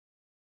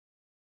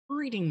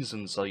Greetings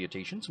and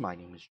salutations, my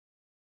name is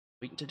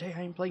JW608, and today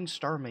I am playing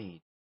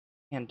Starmade,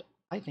 and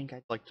I think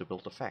I'd like to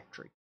build a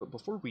factory. But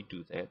before we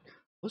do that,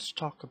 let's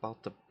talk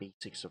about the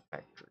basics of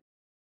factory.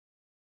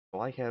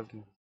 So I have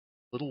a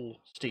little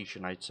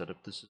station I'd set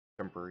up. This is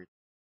temporary.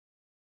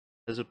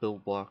 As a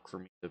build block for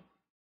me to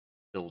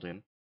build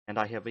in, and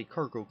I have a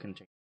cargo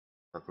container,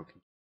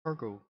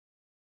 cargo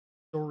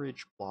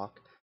storage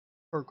block,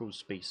 cargo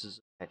spaces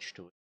attached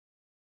to it.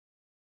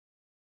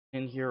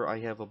 In here I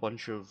have a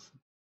bunch of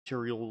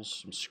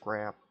materials, some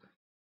scrap,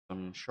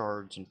 some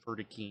shards and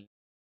ferrokine.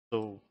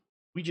 So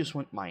we just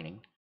went mining.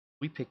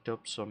 We picked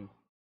up some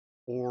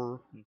ore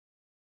and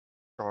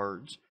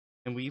shards,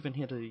 and we even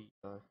hit a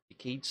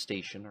decayed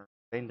station or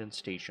abandoned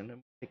station, and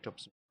we picked up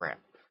some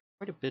scrap.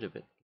 Quite a bit of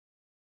it.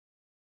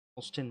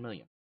 Almost 10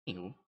 million.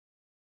 Anywho,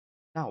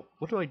 now,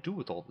 what do I do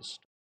with all this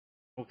stuff?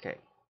 Okay.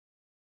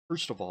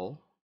 First of all,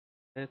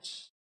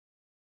 let's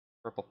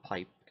grab a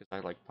pipe, because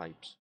I like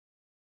pipes.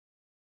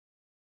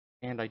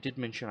 And I did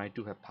mention I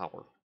do have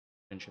power.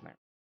 Mention that.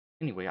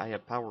 Anyway, I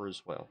have power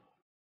as well.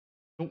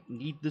 Don't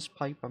need this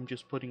pipe, I'm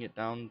just putting it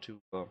down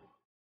to,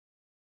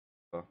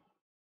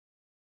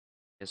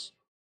 yes,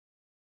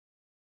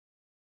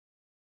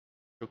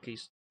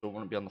 showcase, don't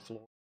want to be on the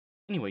floor.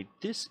 Anyway,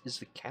 this is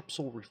the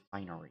capsule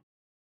refinery.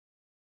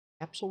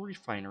 Capsule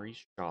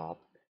refinery's job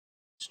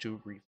is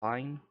to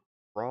refine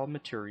raw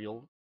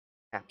material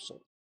capsule.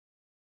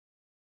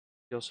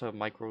 We also have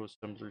micro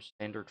assemblers,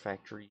 standard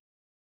factory,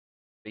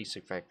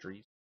 basic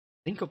factories.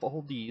 Think of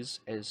all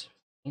these as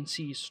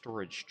fancy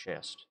storage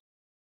chests.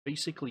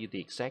 Basically the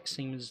exact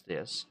same as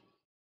this.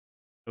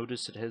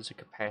 Notice it has a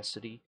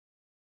capacity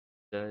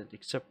that,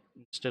 except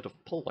instead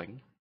of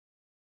pulling,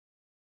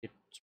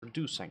 it's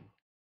producing.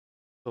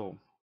 So,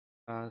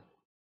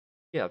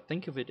 yeah,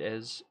 think of it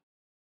as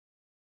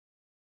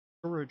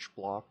storage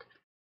block.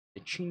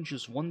 It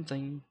changes one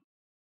thing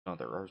to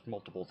another, or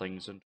multiple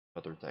things into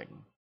another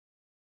thing.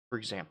 For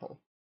example,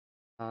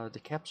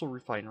 the capsule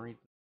refinery,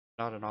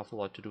 not an awful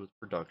lot to do with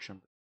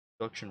production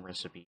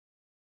recipe.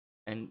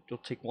 And you'll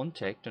take one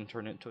tech and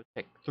turn it into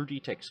a 30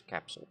 tech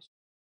capsules.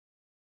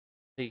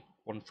 Take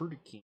one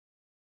ferrokine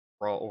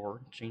raw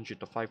ore, change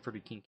it to 5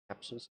 ferrokine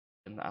capsules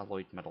in the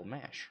alloyed metal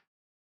mash.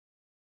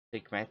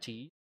 Take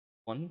Mati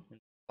 1 and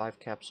 5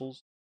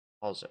 capsules,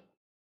 pause it.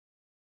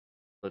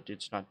 But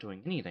it's not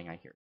doing anything, I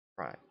hear.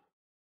 Try.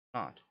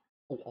 Not.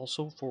 Oh,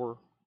 also for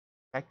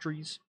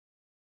factories,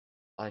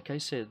 like I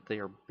said, they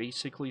are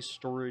basically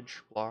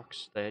storage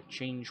blocks that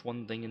change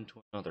one thing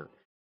into another.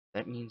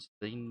 That means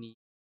they need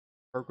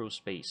cargo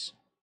space.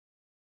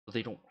 So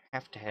they don't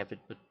have to have it,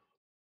 but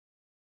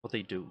well,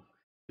 they do.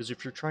 Because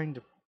if you're trying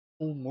to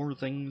pull more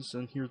things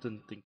in here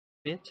than they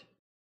fit,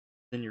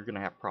 then you're going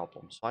to have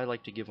problems. So I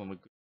like to give them a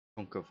good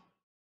chunk of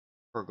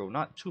cargo.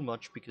 Not too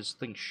much, because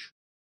things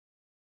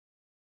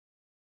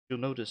you'll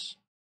notice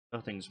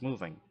nothing's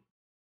moving.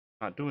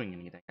 Not doing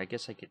anything. I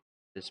guess I could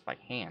do this by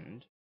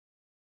hand.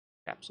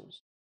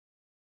 Capsules.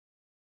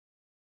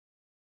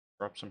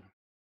 Drop some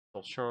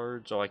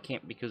shards. Oh, I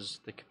can't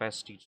because the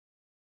capacity.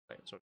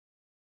 So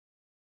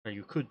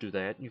you could do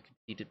that. You could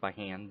heat it by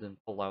hand and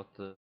pull out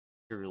the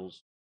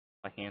materials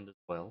by hand as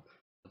well.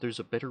 But there's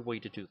a better way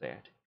to do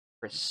that.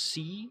 Press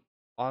C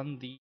on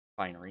the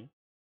refinery,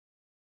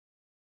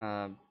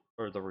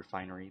 or the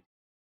refinery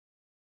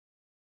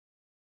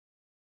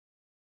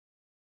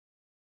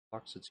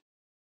box. It's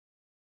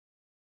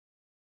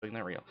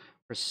there we go.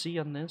 Press C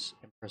on this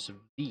and press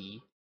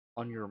V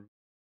on your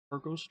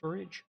cargo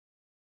storage.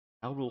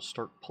 Now it'll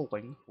start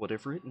pulling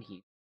whatever it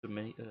needs to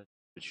make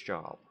its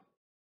job.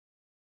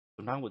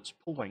 So now it's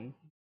pulling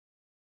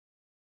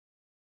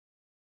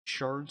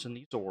shards and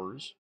these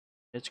ores.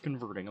 It's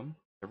converting them.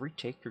 Every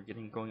tick you're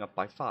getting going up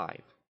by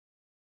 5.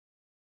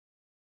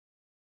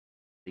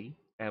 See?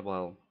 And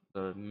well,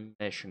 the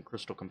mesh and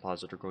crystal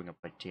composite are going up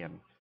by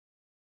 10.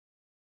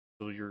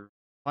 So you're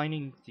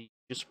finding the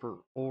Jesper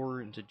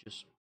ore into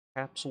just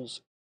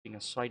capsules, being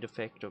a side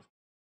effect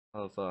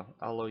of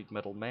alloyed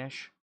metal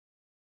mash.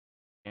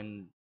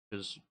 And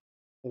because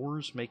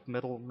ores make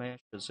metal mash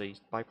as a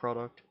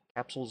byproduct,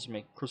 capsules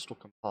make crystal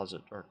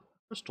composite, or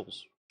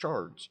crystals,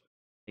 shards,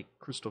 make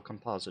crystal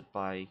composite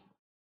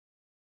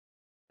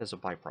as a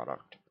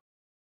byproduct.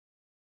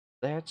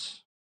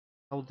 That's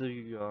how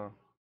the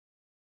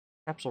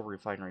capsule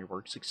refinery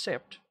works,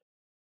 except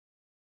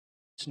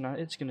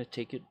it's going to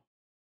take it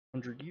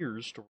 100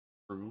 years to work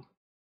through.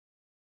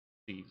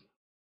 See,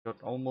 got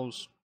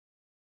almost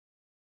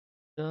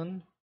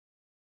done.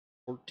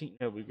 14.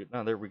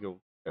 No, there we go.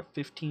 Got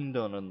 15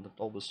 done in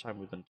all this time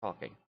we've been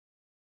talking.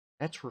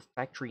 That's for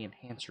factory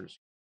enhancers.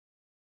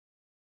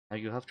 Now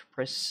you have to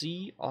press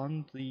C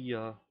on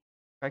the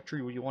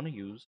factory you want to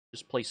use.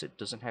 Just place it.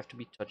 Doesn't have to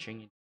be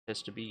touching. It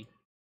has to be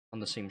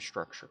on the same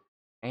structure.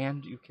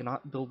 And you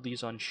cannot build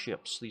these on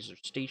ships. These are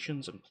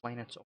stations and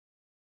planets.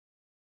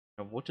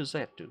 Now what does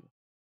that do?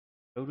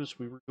 Notice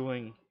we were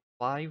doing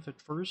 5 at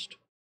first.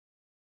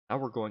 Now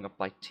we're going up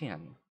by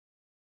 10.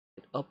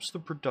 It ups the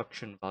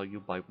production value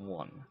by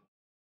 1.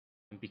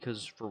 And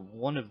because for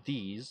one of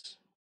these,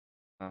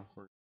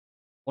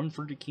 One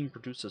vertikene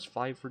produces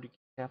 5 vertikene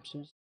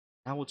capsules.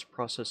 Now it's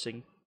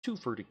processing 2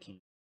 vertikene.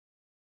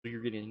 So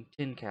you're getting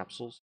 10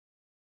 capsules,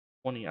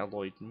 20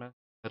 alloyed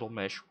metal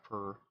mesh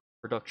per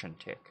production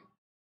tick.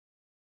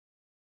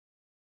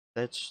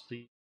 That's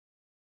the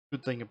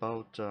good thing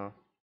about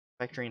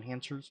factory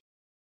enhancers.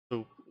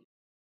 So it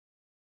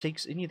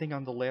takes anything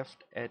on the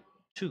left at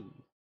 2.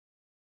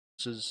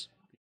 This is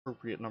the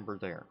appropriate number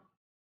there.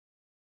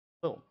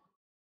 So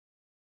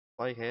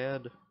if I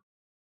had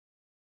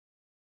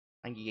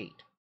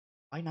 98,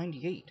 why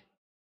 98?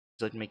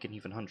 Because I'd make an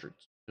even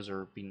hundreds. Because there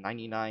would be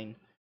 99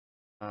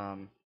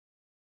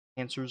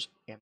 enhancers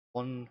and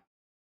 1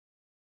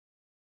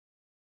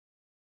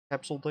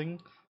 capsule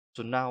thing.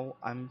 So now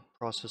I'm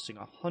processing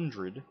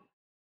 100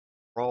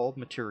 raw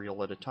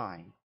material at a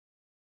time.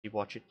 You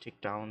watch it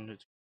tick down.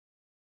 It's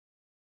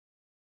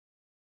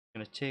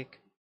gonna tick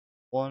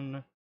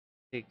 1,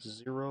 tick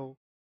 0.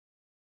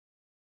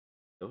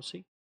 Go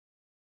see.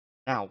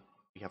 Now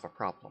we have a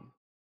problem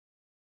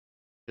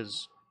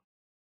because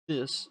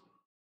this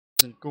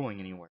isn't going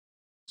anywhere.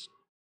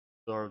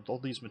 All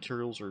these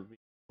materials are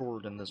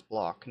stored in this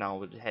block.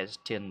 Now it has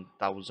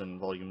 10,000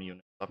 volume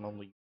units. I'm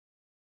only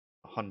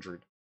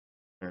 100.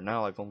 There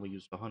now I've only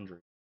used 100.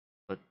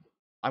 But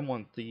I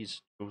want these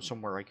to go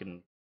somewhere I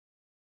can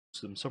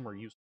use them somewhere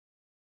useful.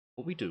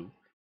 What we do,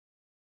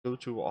 go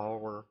to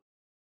our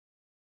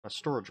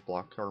storage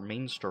block, our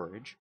main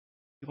storage.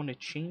 We want to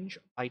change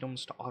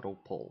items to auto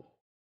pull.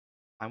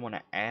 I want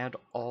to add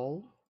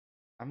all.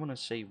 I'm going to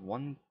say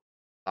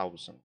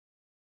 1000.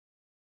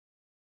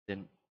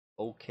 Then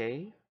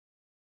OK.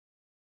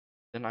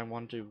 Then I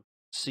want to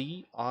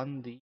C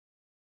on the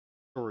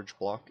storage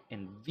block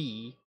and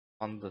V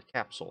on the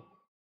capsule.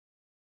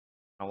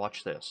 Now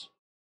watch this.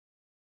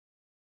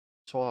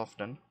 So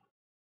often,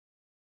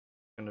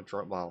 I'm going to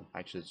draw, well,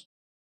 actually it's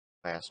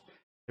fast.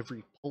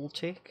 Every pull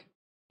tick,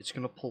 it's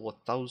going to pull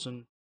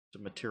 1000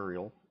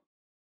 material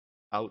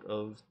out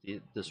of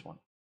this one.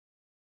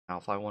 Now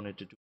if I wanted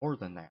to do more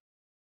than that,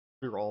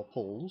 clear all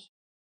pulls,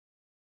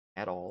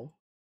 add all,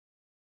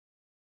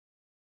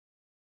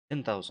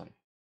 10,000.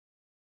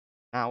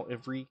 Now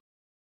every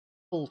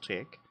pull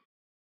tick,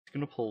 it's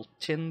going to pull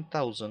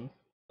 10,000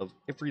 of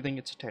everything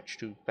it's attached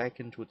to back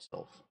into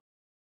itself.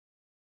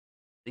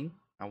 See?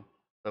 Now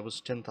that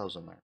was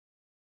 10,000 there.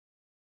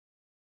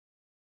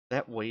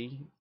 That way,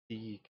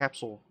 the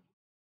capsule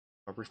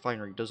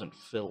refinery doesn't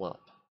fill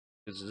up,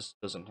 because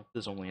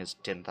this only has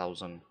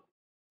 10,000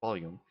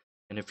 volume.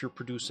 And if you're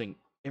producing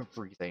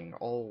everything,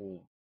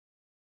 all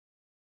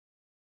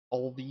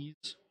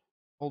these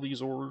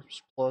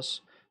ores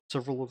plus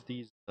several of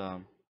these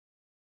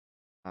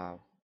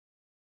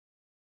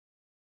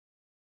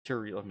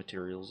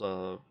materials,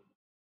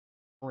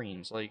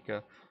 brains like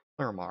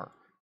Larimar.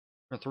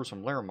 I'm gonna throw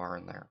some Larimar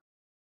in there.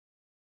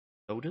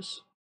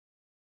 Notice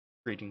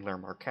creating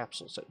Larimar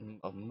capsules at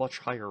a much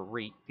higher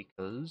rate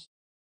because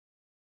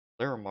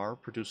Larimar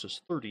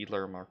produces 30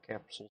 Larimar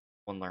capsules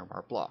in 1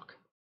 Larimar block.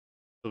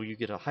 So you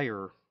get a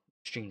higher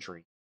exchange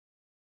rate.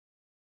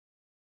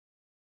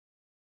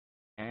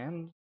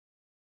 And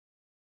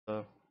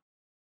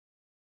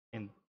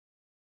and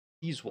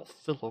these will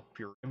fill up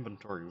your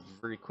inventory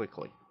very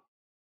quickly,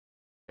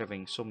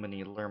 having so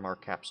many Larimar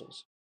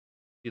capsules.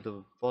 See,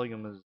 the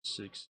volume is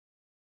 6.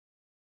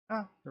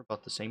 They're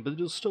about the same, but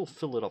it'll still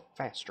fill it up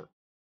faster.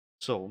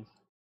 So,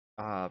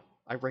 I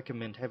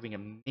recommend having a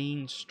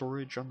main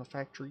storage on the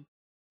factory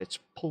that's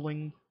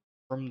pulling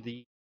from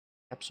the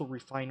capsule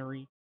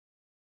refinery,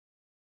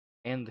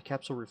 and the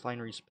capsule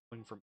refinery is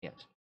pulling from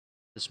it.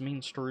 This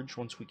main storage,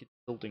 once we get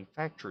building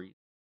factories,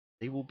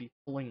 they will be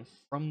pulling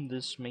from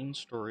this main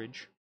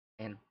storage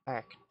and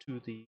back to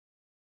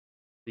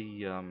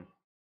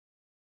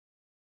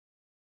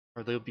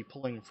or they'll be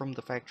pulling from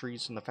the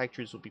factories, and the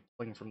factories will be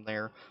pulling from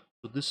there.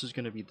 So this is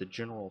going to be the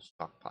general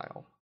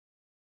stockpile.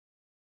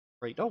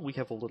 Right, oh, we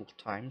have a little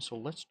time, so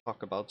let's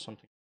talk about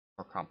something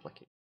more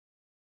complicated.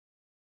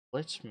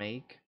 Let's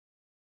make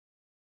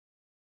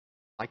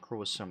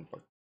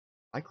microassembler.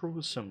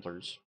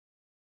 Microassemblers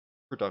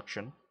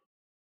production,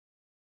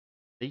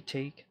 they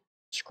take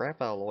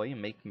scrap alloy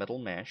and make metal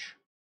mesh,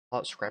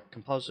 scrap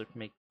composite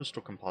make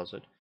crystal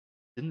composite,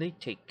 then they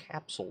take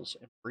capsules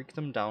and break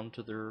them down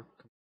to their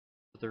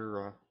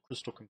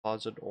crystal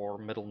composite or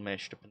metal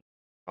mesh, depending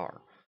on what they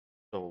are.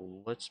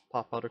 So let's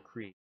pop out a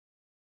create.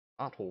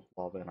 Not hold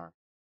lava in our.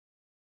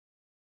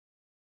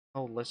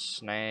 Oh, let's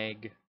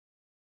snag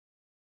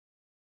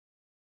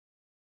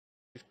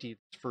 50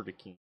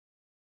 vertikene.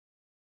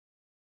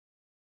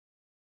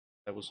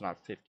 That was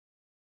not 50.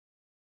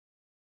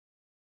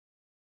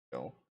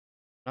 Go.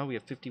 Now we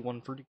have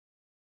 51 vertikene.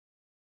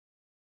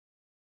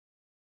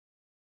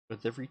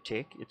 With every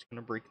tick, it's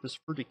going to break this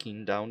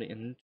vertikene down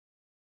into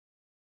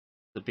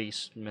the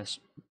base mesh.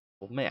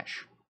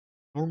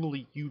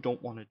 Normally, you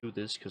don't want to do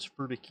this because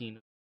vertikene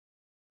is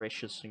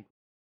precious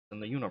in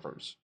the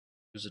universe.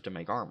 Use it to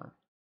make armor.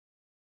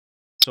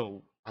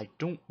 So I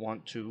don't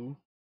want to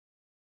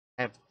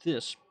have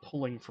this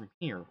pulling from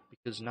here,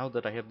 because now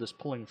that I have this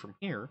pulling from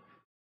here,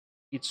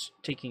 it's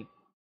taking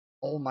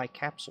all my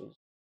capsules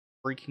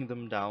breaking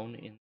them down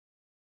in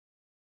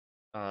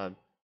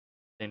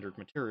standard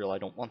material. I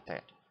don't want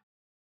that.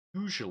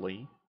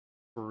 Usually,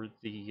 for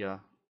the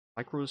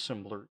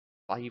microassembler,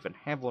 if I even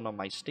have one on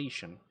my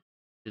station,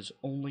 is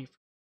only for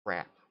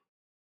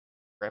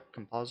scrap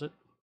composite.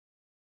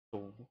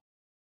 So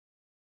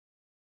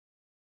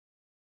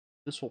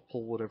this will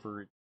pull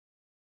whatever.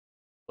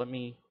 Let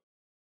me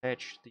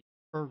attach the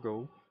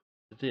cargo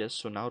to this,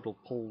 so now it'll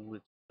pull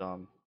its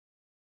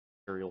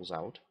materials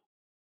out.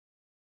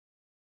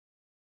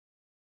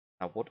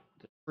 Now, what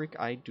the trick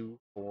I do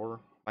for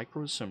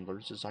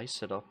microassemblers is I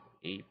set up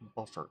a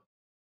buffer.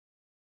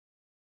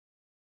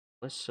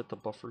 Let's set the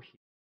buffer here.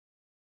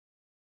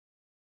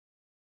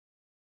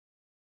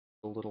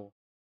 A little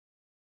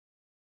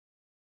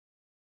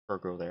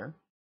cargo there,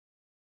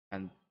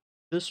 and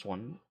this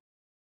one,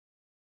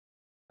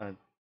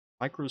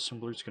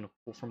 microassembler is going to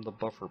pull from the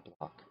buffer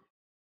block.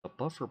 The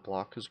buffer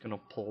block is going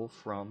to pull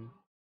from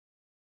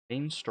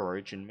main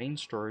storage, and main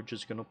storage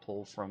is going to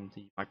pull from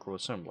the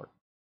microassembler.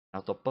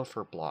 Now the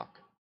buffer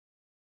block,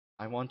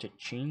 I want to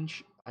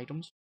change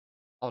items,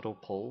 auto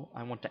pull.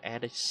 I want to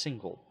add a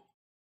single.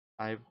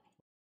 I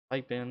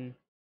type in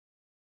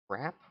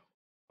scrap,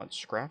 I want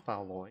scrap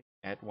alloy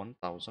at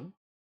 1000.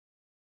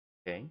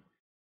 Okay,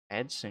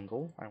 add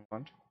single. I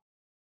want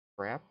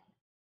scrap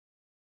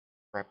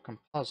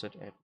composite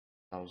at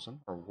 1000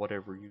 or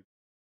whatever you.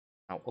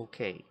 Now,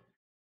 okay,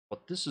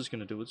 what this is going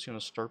to do, it's going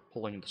to start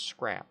pulling the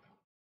scrap.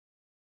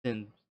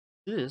 Then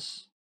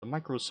this, the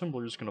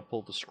microassembler is going to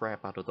pull the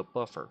scrap out of the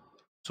buffer,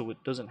 so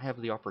it doesn't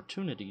have the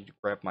opportunity to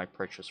grab my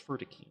precious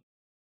vertikey.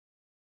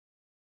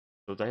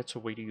 So that's a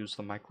way to use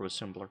the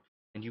microassembler,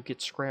 and you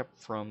get scrap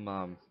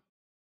from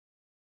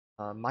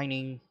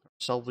mining,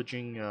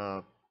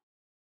 salvaging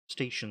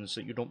stations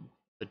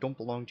that don't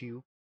belong to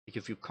you. Like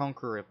if you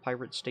conquer a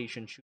pirate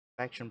station, shoot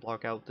a faction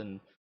block out,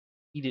 then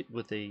eat it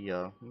with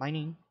a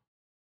mining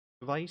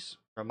device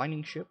or a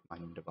mining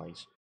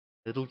device.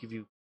 It'll give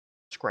you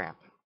scrap.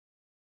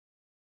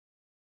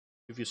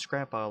 Give you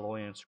scrap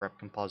alloy and scrap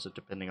composite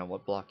depending on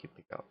what block you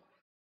pick up.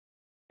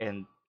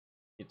 And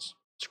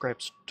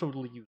scrap's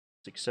totally useless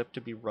except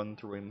to be run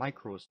through a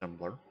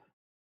microassembler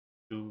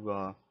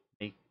to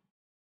make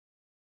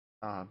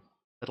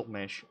metal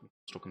mesh and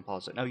crystal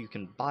composite. Now you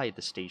can buy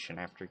the station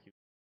after you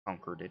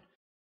conquered it,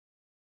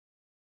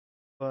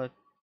 but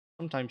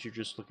sometimes you're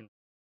just looking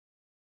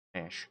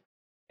for mesh.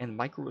 And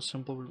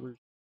microassemblers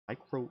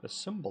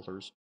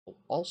will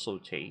also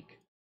take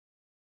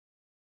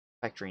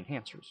factory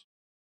enhancers.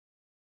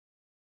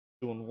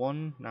 Doing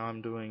one, now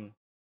I'm doing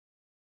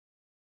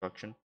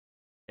production.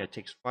 Yeah, it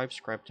takes 5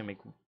 scrap to make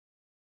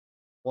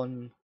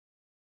 1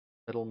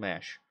 metal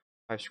mesh,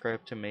 5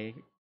 scrap to make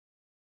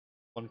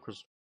 1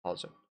 crystal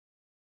composite.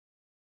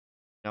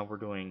 Now we're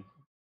doing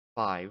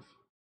 5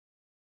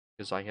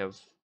 because I have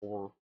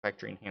 4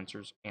 factory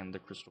enhancers and the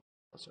crystal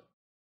composite.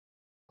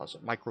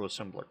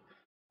 Microassembler.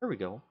 There we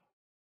go.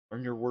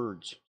 Learn your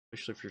words,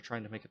 especially if you're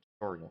trying to make a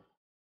tutorial.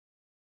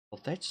 Well,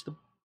 that's the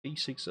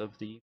basics of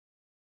the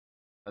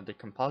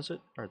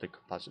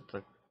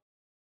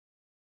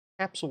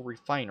capsule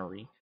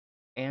refinery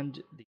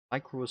and the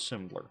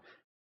microassembler.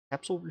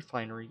 Capsule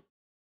refinery,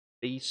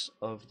 base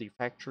of the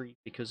factory,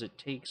 because it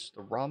takes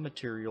the raw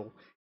material,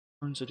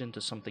 turns it into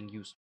something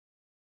useful.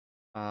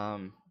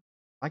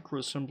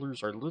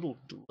 Microassemblers are a little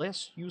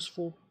less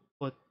useful,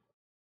 but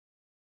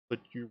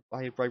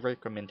I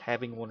recommend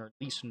having one, or at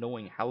least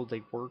knowing how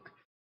they work,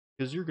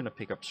 because you're going to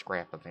pick up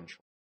scrap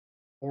eventually.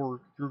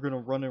 Or you're going to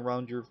run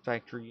around your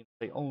factory and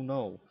say, oh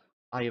no,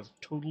 I have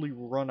totally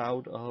run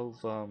out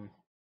of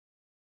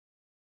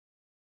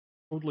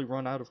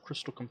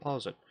crystal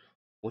composite.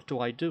 What do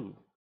I do?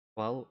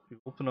 Well, you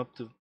open up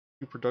the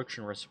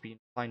production recipe and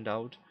find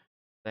out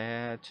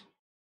that,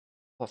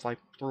 well, if I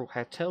throw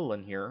Hattel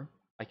in here,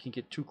 I can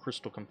get 2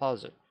 crystal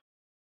composite.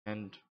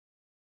 And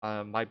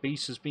my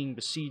base is being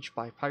besieged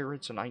by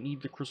pirates and I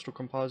need the crystal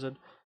composite.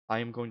 I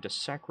am going to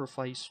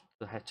sacrifice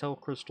the Hattel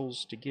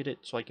crystals to get it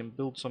so I can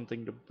build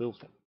something to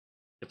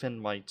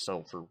defend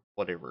myself or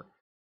whatever.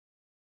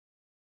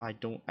 I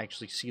don't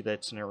actually see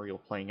that scenario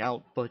playing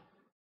out, but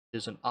it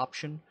is an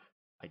option.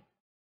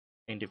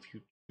 And if you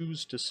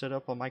choose to set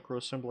up a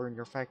microassembler in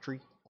your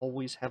factory,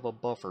 always have a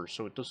buffer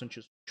so it doesn't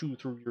just chew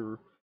through your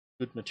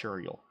good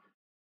material.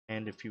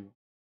 And if you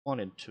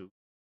wanted to,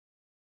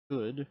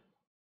 could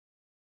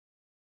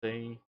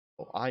say,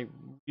 well, I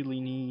really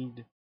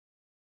need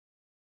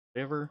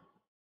whatever,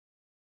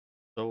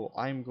 so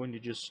I'm going to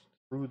just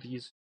throw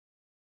these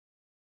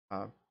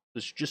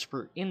this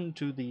Gisper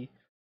into the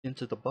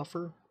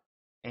buffer,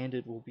 and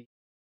it will be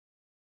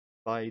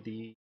by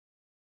the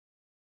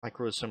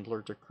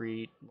microassembler to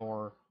create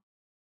more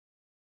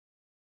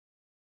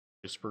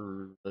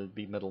Gisper,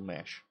 the metal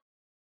mesh.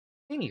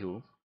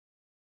 Anywho,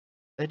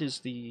 that is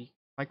the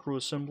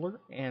microassembler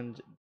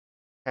and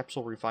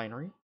capsule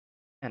refinery,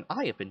 and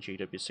I have been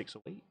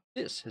JW608.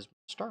 This has been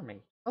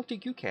Starmade. I'll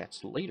take you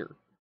cats later.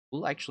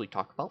 We'll actually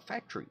talk about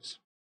factories.